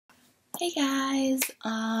Hey guys,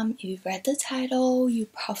 if you've read the title, you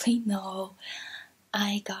probably know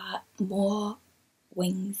I got more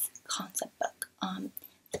Wings concept book.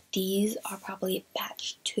 These are probably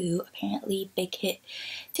batch 2. Apparently Big Hit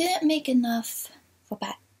didn't make enough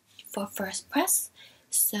for first press,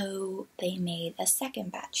 so they made a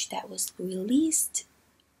second batch that was released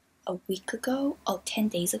a week ago, 10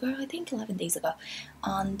 days ago, I think 11 days ago,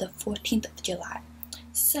 on the 14th of July.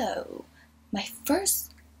 So my first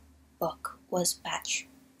book was batch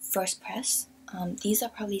first press. These are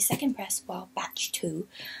probably second press, well, batch 2,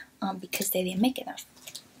 because they didn't make enough.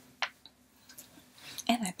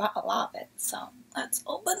 And I bought a lot of it, so let's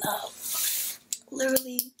open up.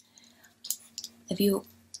 Literally, I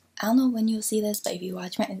don't know when you'll see this, but if you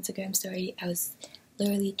watch my Instagram story, I was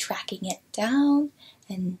literally tracking it down,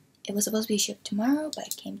 and it was supposed to be shipped tomorrow, but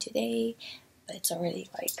it came today, but it's already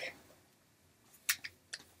like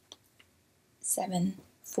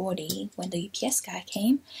 7:40 when the UPS guy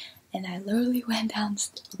came, and I literally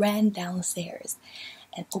ran downstairs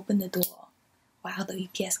and opened the door while the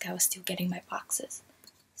UPS guy was still getting my boxes.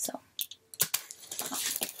 So,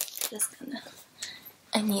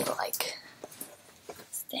 I need to like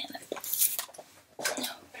stand up.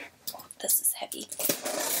 Oh, this is heavy.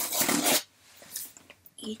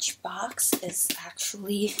 Each box is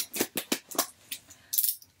actually,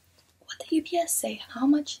 what did UPS say? How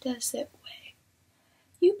much does it weigh?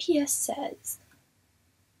 UPS says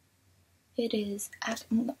it is, I'm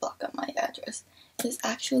gonna block up my address, it is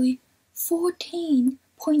actually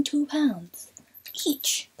 14.2 pounds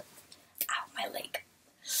each. Ow, my leg.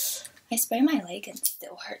 I sprained my leg and it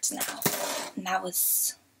still hurts now. And that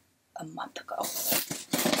was a month ago.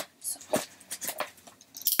 So,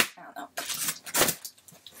 I don't know.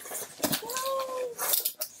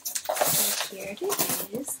 So here it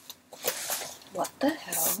is. What the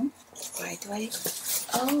hell? Why do I...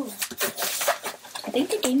 Oh, I think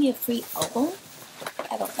they gave me a free album.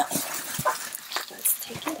 I don't know. Let's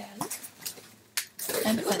take it out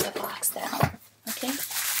and put the box down. Okay?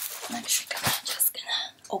 I'm actually just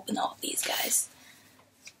gonna open all these guys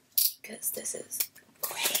because this is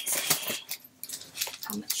crazy.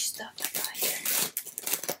 How much stuff I got here.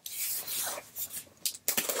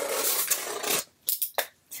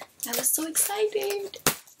 I was so excited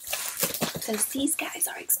because these guys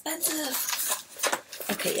are expensive.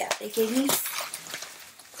 Okay, yeah, they gave me, oh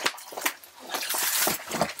my god.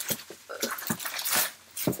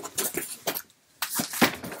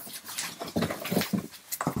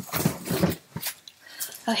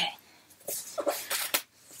 Okay,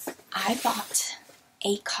 I bought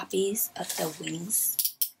 8 copies of the Wings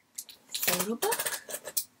photo book.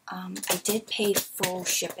 I did pay full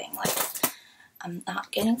shipping, like, I'm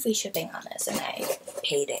not getting free shipping on this, and I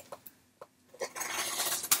paid it.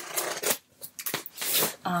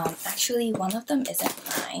 Actually, one of them isn't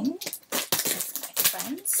mine. It's my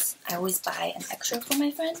friend's. I always buy an extra for my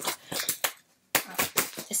friend.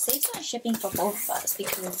 It saves on shipping for both of us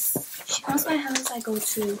because she comes to my house. I go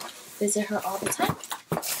to visit her all the time.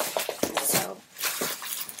 So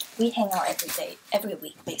we hang out every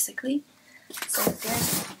week, basically. So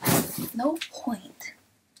there's no point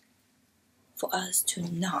for us to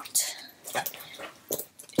not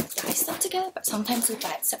buy stuff together, but sometimes we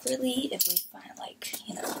buy it separately if we find, like,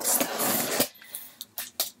 you know, stuff.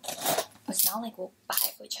 It's not like we'll buy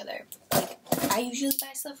it for each other. Like, I usually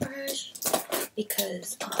buy stuff for her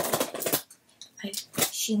because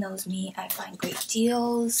she knows me. I find great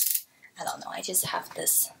deals. I don't know, I just have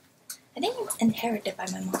this, I think it's inherited by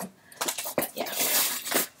my mom, but yeah.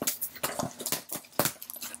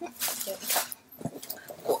 There we go.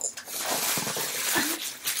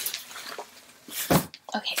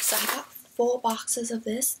 Okay, so I got 4 boxes of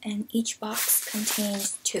this, and each box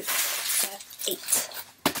contains 2. So I have 8.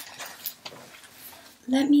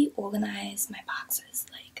 Let me organize my boxes.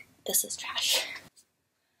 Like, this is trash.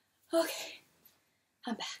 Okay,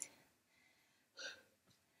 I'm back.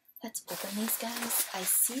 Let's open these guys. I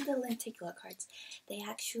see the Lenticular cards. They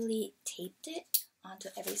actually taped it onto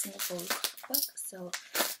every single book, so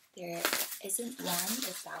there isn't one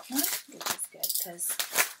without one, which is good, because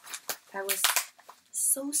I was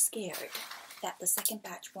so scared that the second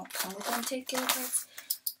batch won't come with Lenticular cards.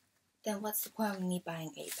 Then what's the point of me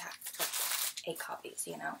buying 8 copies,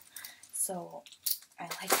 you know? So I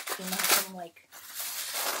emailed them like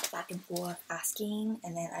back and forth asking,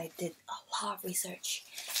 and then I did a lot of research,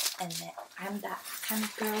 and then I'm that kind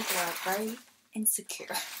of girl who are very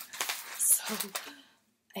insecure. So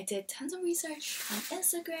I did tons of research on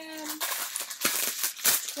Instagram,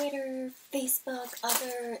 Twitter, Facebook,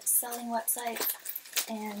 other selling websites,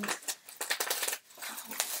 and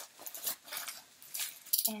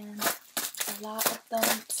a lot of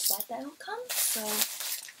them said that it'll come, so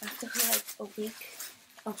after like a week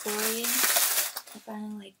of worrying, I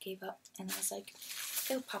finally like gave up, and I was like,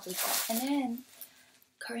 it'll probably come. And then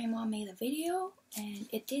Koreanmall made a video, and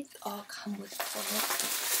it did all come with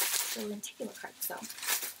the lenticular card, so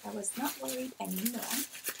I was not worried anymore.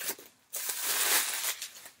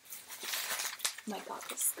 Oh my god,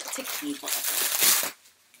 this took me forever.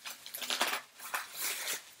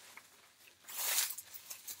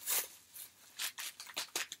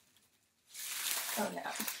 Oh no,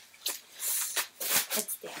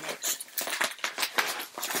 it's damaged.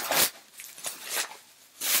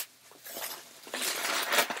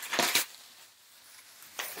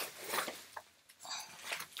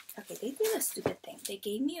 Okay, they did a stupid thing. They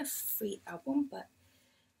gave me a free album, but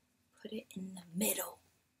put it in the middle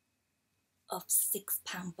of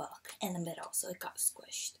 6-pound book in the middle, so it got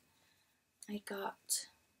squished. I got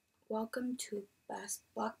Welcome to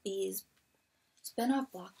Block B's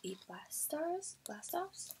spin-off Block B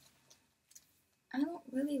Blast-Offs. I don't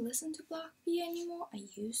really listen to Block B anymore. I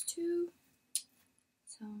used to.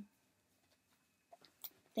 So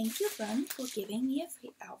thank you, friend, for giving me a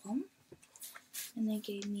free album. And they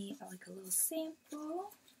gave me like a little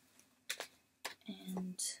sample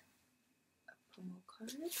and a promo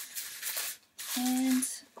card. And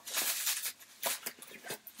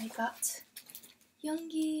I got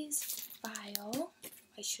Yoongi's file.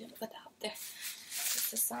 I shouldn't put that out there.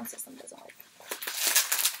 The sound system doesn't work.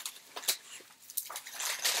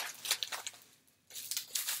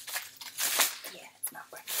 Yeah, it's not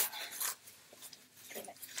working. Damn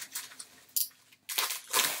it.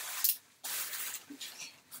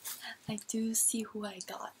 I do see who I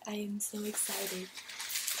got. I am so excited.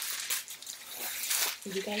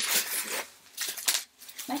 You guys can see it.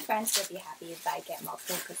 My friends will be happy if I get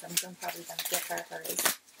multiple because I'm probably going to give her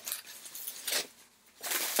hers.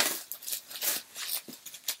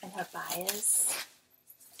 And her bias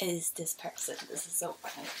is this person. This is so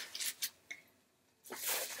funny.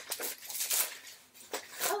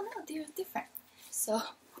 Oh no, they're different. So,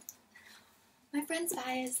 my friend's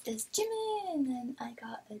bias is Jimin, and I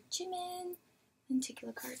got a Jimin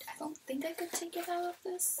Lenticular card. I don't think I could take it out of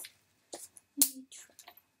this. Let me try.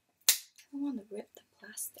 I don't want to rip the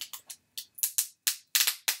plastic.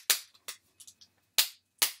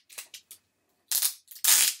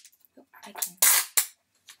 Oh, I can.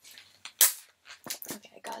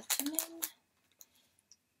 Okay, I got Jimin.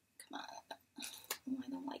 Come on. Oh, I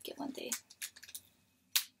don't like it when they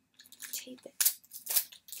tape it.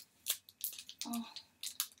 Oh,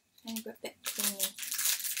 and rip it clean.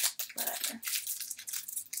 Whatever.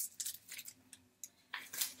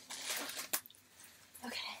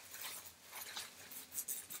 Okay.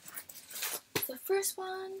 The first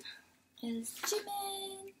one is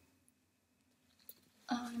Jimin.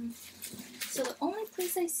 So the only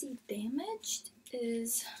place I see damaged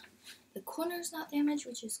is the corner's not damaged,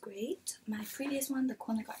 which is great. My previous one, the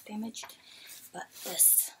corner got damaged, but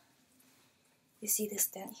this, you see this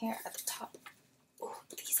dent here at the top? Oh,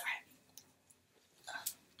 these are heavy.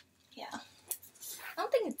 Yeah. I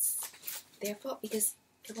don't think it's their fault because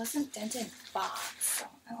it wasn't dented in the box, so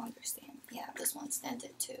I don't understand. Yeah, this one's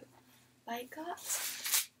dented too. But I got,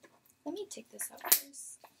 let me take this out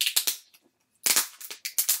first.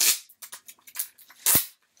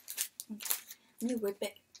 Okay. Let me rip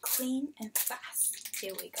it clean and fast.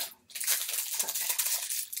 Here we go. Perfect.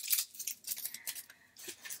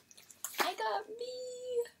 I got me.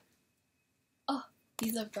 Oh,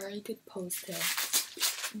 these are very good pose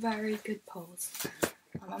too. Very good pose.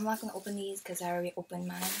 I'm not gonna open these because I already opened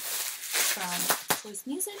mine from Choice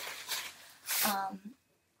Music.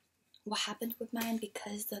 What happened with mine,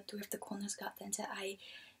 because the three of the corners got dented, I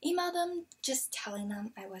emailed them just telling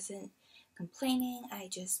them I wasn't complaining. I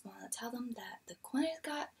just want to tell them that the corners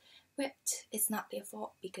got ripped. It's not their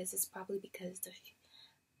fault because it's probably because the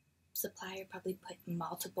supplier probably put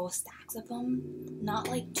multiple stacks of them, not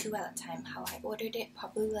like 2 at a time how I ordered it,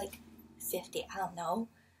 probably like 50, I don't know.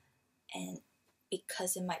 And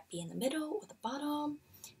because it might be in the middle or the bottom,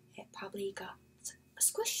 it probably got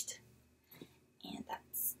squished. And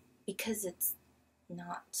that's because it's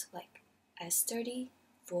not like as sturdy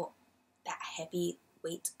for that heavy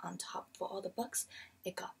weight on top for all the books,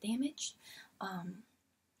 it got damaged.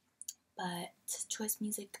 But Choice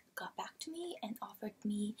Music got back to me and offered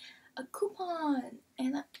me a coupon,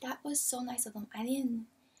 and that was so nice of them.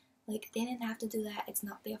 They didn't have to do that. It's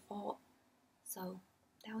not their fault. So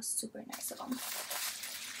that was super nice of them.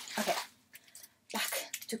 Okay,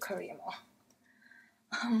 back to Koreanmall.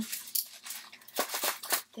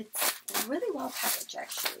 It's really well packaged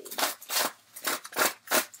actually.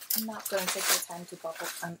 I'm not going to take the time to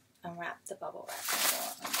unwrap the bubble wrap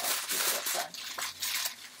anymore. I'm going to keep it done.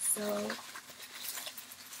 So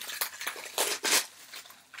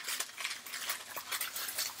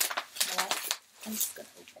I'm just gonna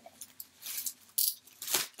open it.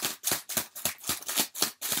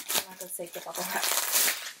 I'm not gonna save the bubble wrap.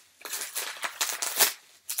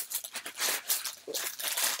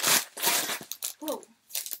 Whoa.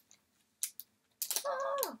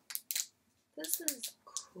 Oh, this is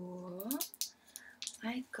cool.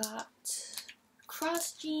 I got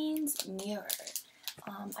cross jeans mirror.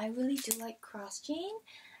 I really do like cross jean.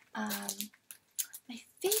 My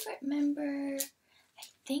favorite member, I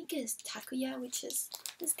think, is Takuya, which is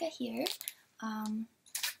this guy here.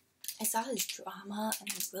 I saw his drama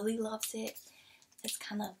and he really loves it. It's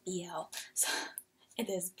kind of BL, so it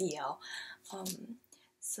is BL.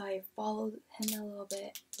 So I followed him a little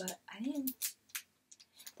bit, but I didn't.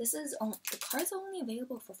 This is the card's only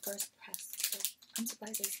available for first press, so I'm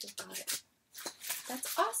surprised I still got it.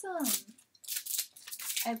 That's awesome.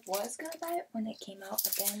 I was gonna buy it when it came out,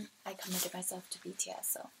 but then I committed myself to BTS,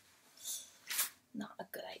 so not a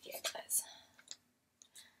good idea, guys.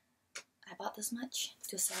 I bought this much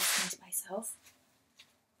to sell things myself.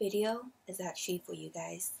 Video is actually for you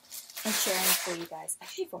guys, and sharing for you guys,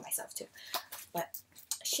 actually for myself too, but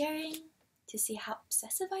sharing to see how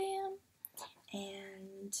obsessive I am,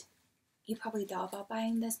 and you probably doubt about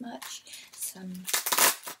buying this much.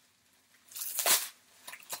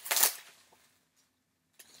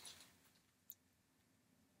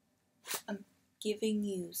 I'm giving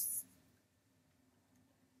you,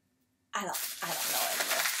 I don't know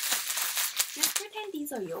anymore. Just pretend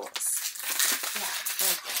these are yours. Yeah,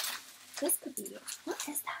 like this could be yours. What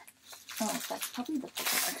is that? Oh, that's probably the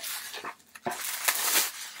bookmark.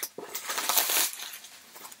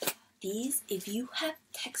 These, if you have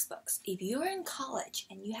textbooks, if you're in college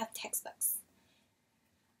and you have textbooks,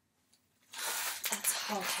 that's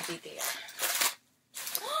how heavy they are.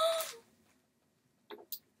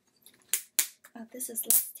 Oh, this is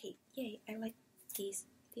less tape. Yay, I like these.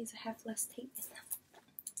 These have less tape in them.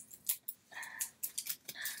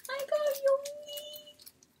 I got Yomi!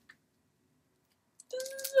 This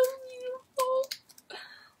is so beautiful!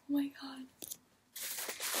 Oh my god.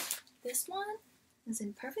 This one is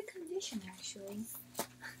in perfect condition, actually.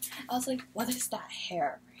 I was like, what is that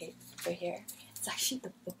hair right here? It's actually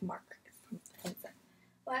the bookmark from the inside.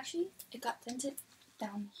 Well, actually, it got dented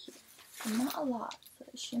down here. Not a lot, so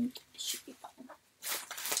it should be fine.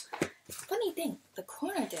 Funny thing, the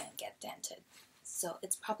corner didn't get dented, so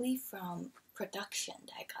it's probably from production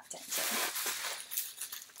that I got dented.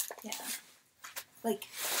 Yeah, like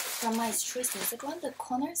from my Choice Music one, the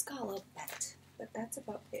corners got a little bent, but that's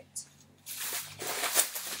about it.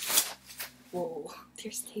 Whoa,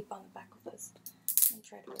 there's tape on the back of this. Let me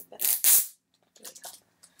try to rip it off. There we go.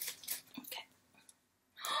 Okay.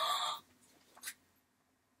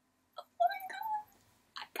 Oh my god,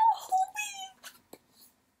 I got Homie!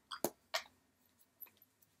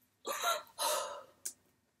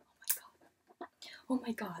 Oh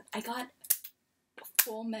my god, I got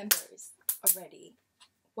 4 members already.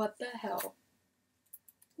 What the hell?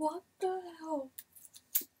 What the hell?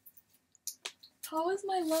 How is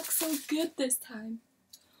my luck so good this time?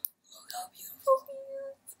 Look how beautiful he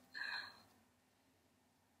is.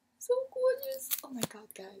 So gorgeous. Oh my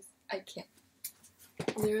god, guys. I can't.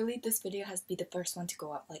 Literally, this video has to be the first one to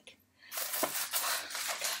go up. Like,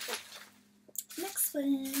 next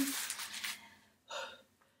one.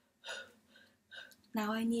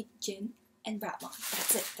 Now I need Jin and Ratmon.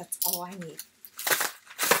 That's it. That's all I need.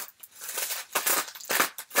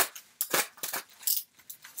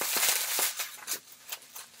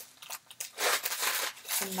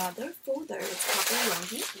 Another folder. It's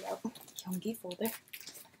probably Yoongi. Yep, Yoongi folder.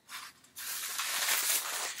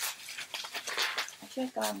 Actually, I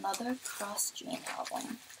got another Cross Jean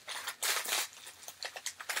album.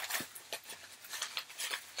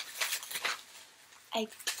 I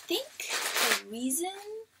think the reason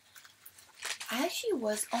I actually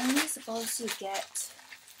was only supposed to get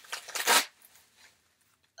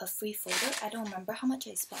a free folder. I don't remember how much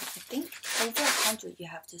I spent. I think over 100 you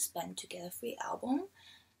have to spend to get a free album.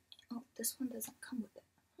 Oh, this one doesn't come with it.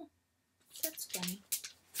 Huh. That's funny.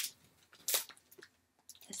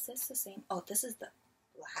 Is this the same? Oh, this is the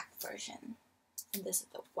black version. And this is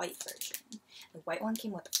the white version. The white one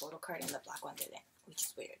came with a photo card and the black one didn't, which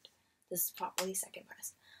is weird. This is probably second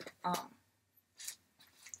press. I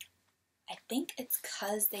think it's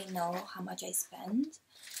because they know how much I spend.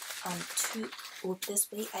 With this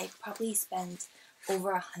weight, I probably spent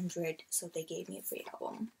over 100, so they gave me a free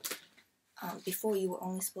album. before you were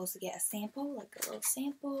only supposed to get a sample, like a little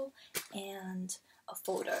sample, and a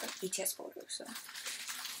folder, BTS folder. So,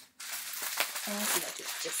 and let's see, I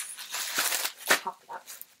just pop it up.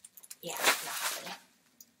 Yeah, not happening.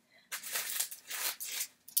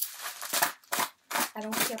 I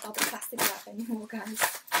don't care about the plastic wrap anymore, guys.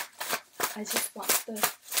 I just want the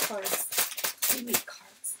cards, the read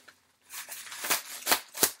cards.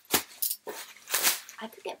 I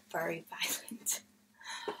could get very violent.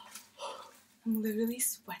 I'm literally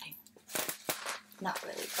sweating. Not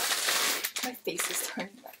really, but my face is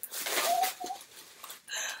turning red. I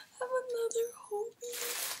have another hobby.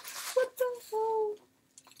 What the hell?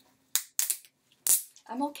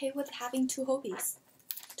 I'm okay with having 2 hobbies.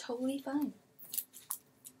 Totally fine.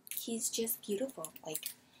 He's just beautiful.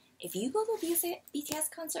 Like, if you go to a BTS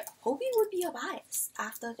concert, Hobie would be your bias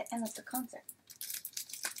after the end of the concert.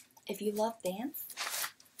 If you love dance,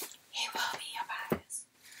 he will be your bias.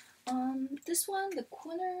 This one, the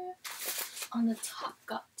corner on the top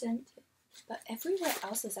got dented, but everywhere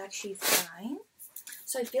else is actually fine.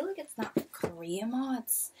 So I feel like it's not Koreanmall,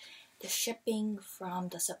 it's the shipping from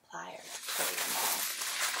the supplier to Koreanmall.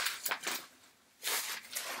 So.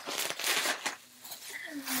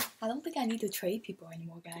 I don't think I need to trade people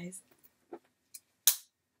anymore, guys.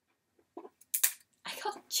 I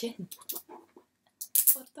got gin.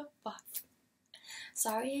 What the fuck?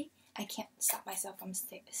 Sorry, I can't stop myself from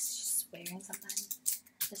swearing sometimes.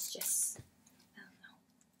 It's just, I don't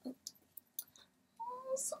know.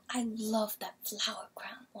 Also, I love that flower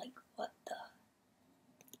crown. Like, what the?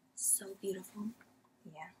 So beautiful.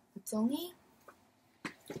 Yeah, it's only,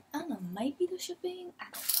 I don't know, might be the shipping. I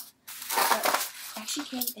don't know. But actually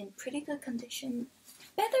came in pretty good condition,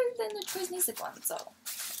 better than the Choice Music one, so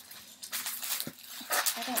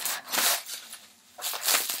I don't know.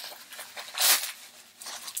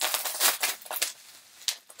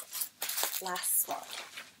 Last one.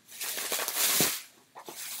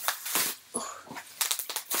 Oh.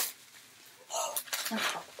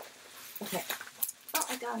 Okay. Oh,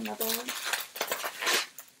 I got another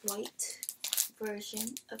white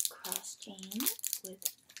version of cross chain with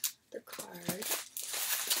the card.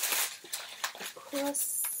 Of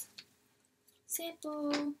course,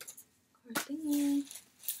 sample, card thingy,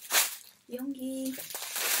 Yoongi.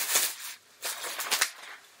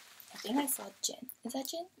 I think I saw Jin. Is that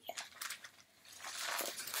Jin? Yeah.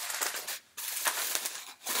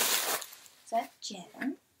 Is that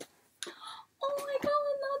Jin? Oh, I got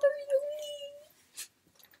another Yoongi!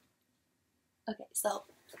 Okay, so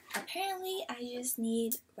apparently I just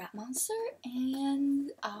need Rat Monster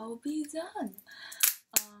and I'll be done.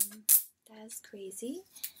 That's crazy.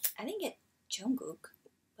 I didn't get Jungkook,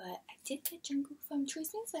 but I did get Jungkook from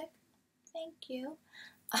Choice Music. Thank you.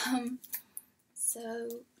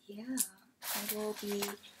 So yeah, I will be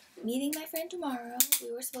meeting my friend tomorrow.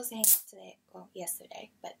 We were supposed to hang out today, well, yesterday,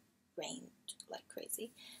 but rained like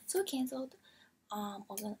crazy, so we canceled. I'm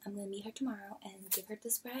gonna meet her tomorrow and give her the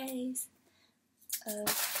surprise of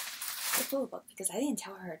the photo book, because I didn't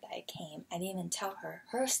tell her that it came. I didn't even tell her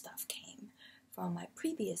her stuff came from my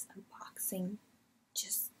previous unboxing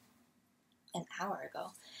just an hour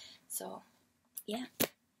ago. So yeah.